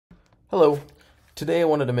Hello. Today I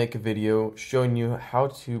wanted to make a video showing you how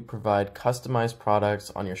to provide customized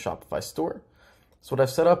products on your Shopify store. So what I've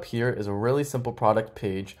set up here is a really simple product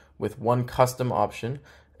page with one custom option,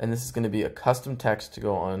 and this is going to be a custom text to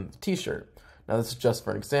go on the t-shirt. Now this is just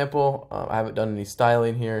for an example. I haven't done any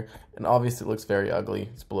styling here, and obviously it looks very ugly.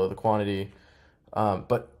 It's below the quantity,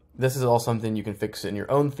 but this is all something you can fix in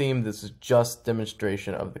your own theme. This is just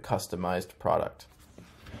demonstration of the customized product.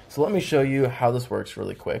 So let me show you how this works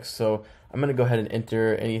really quick. So I'm going to go ahead and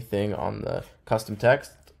enter anything on the custom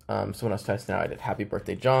text. So when I was testing out, I did Happy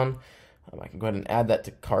Birthday John. I can go ahead and add that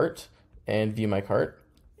to cart and view my cart.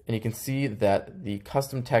 And you can see that the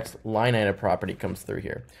custom text line item property comes through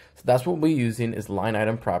here. So that's what we're using is line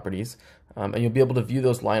item properties. And you'll be able to view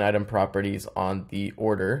those line item properties on the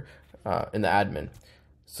order in the admin.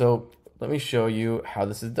 So let me show you how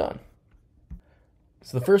this is done.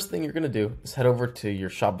 So the first thing you're going to do is head over to your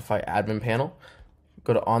Shopify admin panel,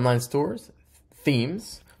 go to Online Stores,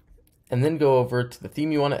 Themes, and then go over to the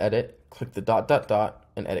theme you want to edit, click the ...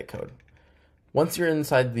 and edit code. Once you're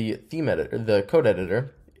inside the theme editor, the code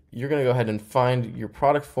editor, you're going to go ahead and find your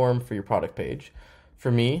product form for your product page. For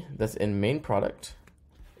me, that's in main product,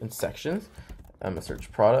 in sections. I'm going to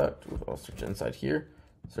search product, I'll search inside here,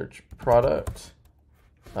 search product,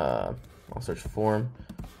 I'll search form,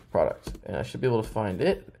 product, and I should be able to find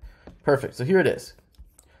it. Perfect, so here it is.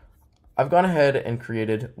 I've gone ahead and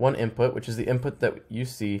created one input, which is the input that you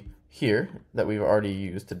see here that we've already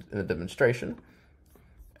used in the demonstration.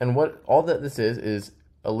 And what all that this is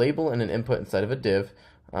a label and an input inside of a div.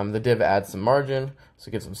 The div adds some margin, so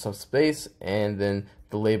it gives them some space, and then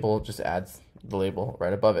the label just adds the label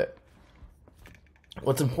right above it.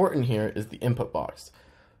 What's important here is the input box.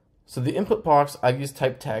 So the input box, I've used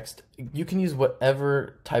type text. You can use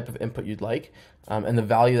whatever type of input you'd like, and the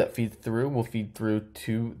value that feeds through will feed through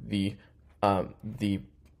to the line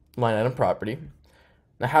item property.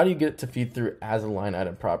 Now, how do you get it to feed through as a line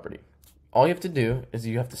item property? All you have to do is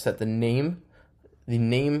you have to set the name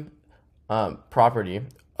property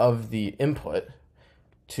of the input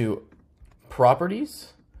to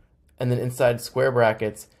properties, and then inside square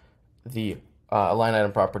brackets, the line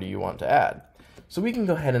item property you want to add. So we can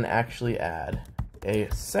go ahead and actually add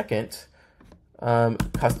a second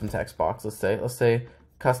custom text box. Let's say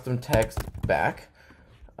custom text back,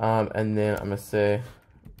 and then I'm gonna say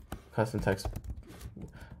custom text.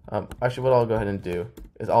 Actually, what I'll go ahead and do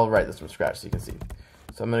is I'll write this from scratch so you can see.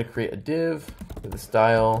 So I'm gonna create a div with a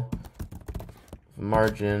style,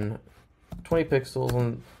 margin, 20 pixels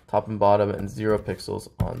on top and bottom, and 0 pixels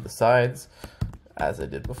on the sides, as I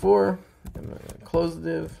did before. I'm gonna close the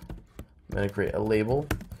div. I'm going to create a label,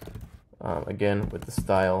 again with the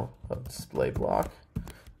style of display block,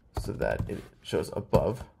 so that it shows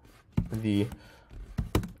above the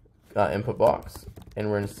input box. And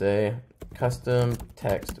we're going to say custom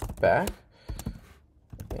text back,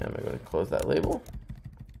 and I'm going to close that label.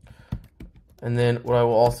 And then what I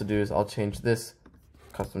will also do is I'll change this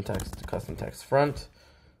custom text to custom text front,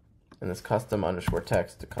 and this custom underscore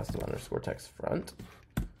text to custom underscore text front.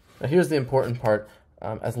 Now here's the important part.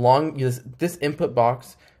 As long as this input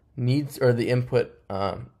box needs, or the input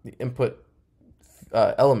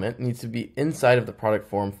element needs to be inside of the product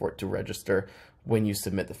form for it to register when you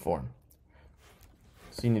submit the form.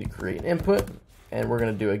 So you need to create an input, and we're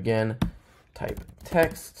going to do again type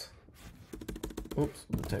text.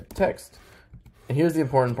 Type text. And here's the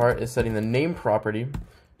important part: is setting the name property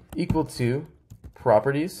equal to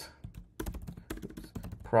properties.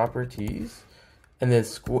 And then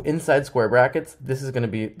inside square brackets, this is going to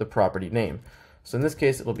be the property name. So in this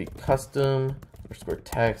case, it'll be custom underscore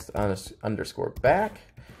text underscore back.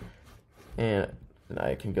 And then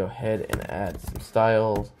I can go ahead and add some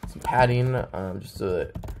styles, some padding, just so that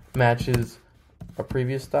it matches our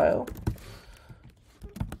previous style.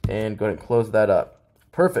 And go ahead and close that up.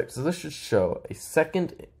 Perfect. So this should show a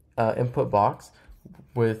second input box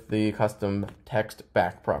with the custom text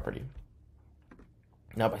back property.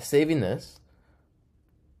 Now by saving this,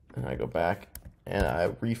 and I go back and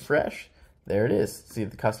I refresh, there it is. See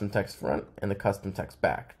the custom text front and the custom text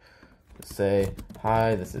back. Just say,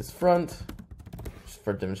 hi, this is front. Just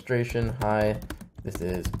for demonstration, hi, this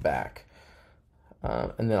is back.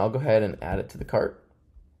 And then I'll go ahead and add it to the cart.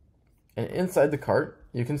 And inside the cart,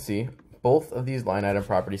 you can see both of these line item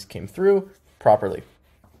properties came through properly.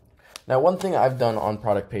 Now, one thing I've done on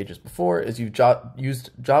product pages before is you've used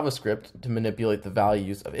JavaScript to manipulate the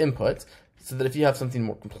values of inputs, so that if you have something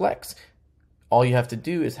more complex, all you have to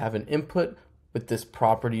do is have an input with this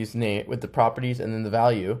property's name, with the properties and then the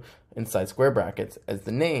value inside square brackets as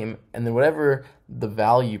the name, and then whatever the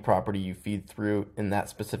value property you feed through in that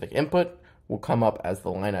specific input will come up as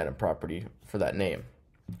the line item property for that name.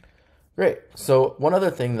 Great. So one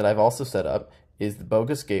other thing that I've also set up is the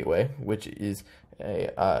bogus gateway, which is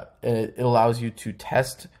it allows you to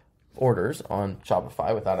test orders on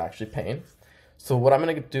Shopify without actually paying. So what I'm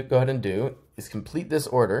going to go ahead and do is complete this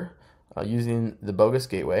order using the bogus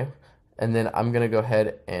gateway, and then I'm going to go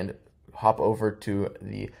ahead and hop over to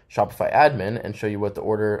the Shopify admin and show you what the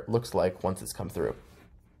order looks like once it's come through.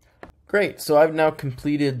 Great, so I've now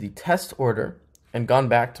completed the test order and gone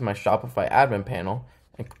back to my Shopify admin panel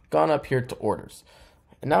and gone up here to orders.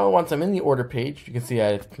 And now once I'm in the order page, you can see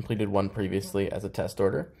I completed one previously as a test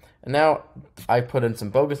order. And now I put in some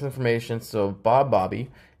bogus information, so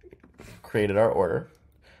Bobby created our order.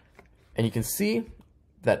 And you can see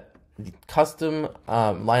that the custom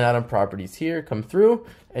line item properties here come through,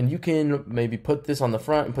 and you can maybe put this on the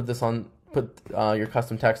front and put your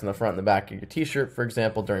custom text on the front and the back of your t-shirt, for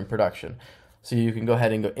example, during production. So you can go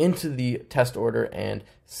ahead and go into the test order and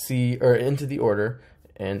see, or into the order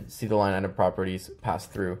and see the line item properties pass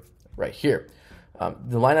through right here.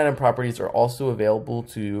 The line item properties are also available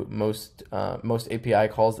to most API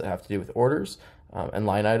calls that have to do with orders and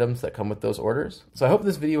line items that come with those orders. So I hope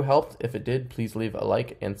this video helped. If it did, please leave a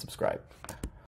like and subscribe.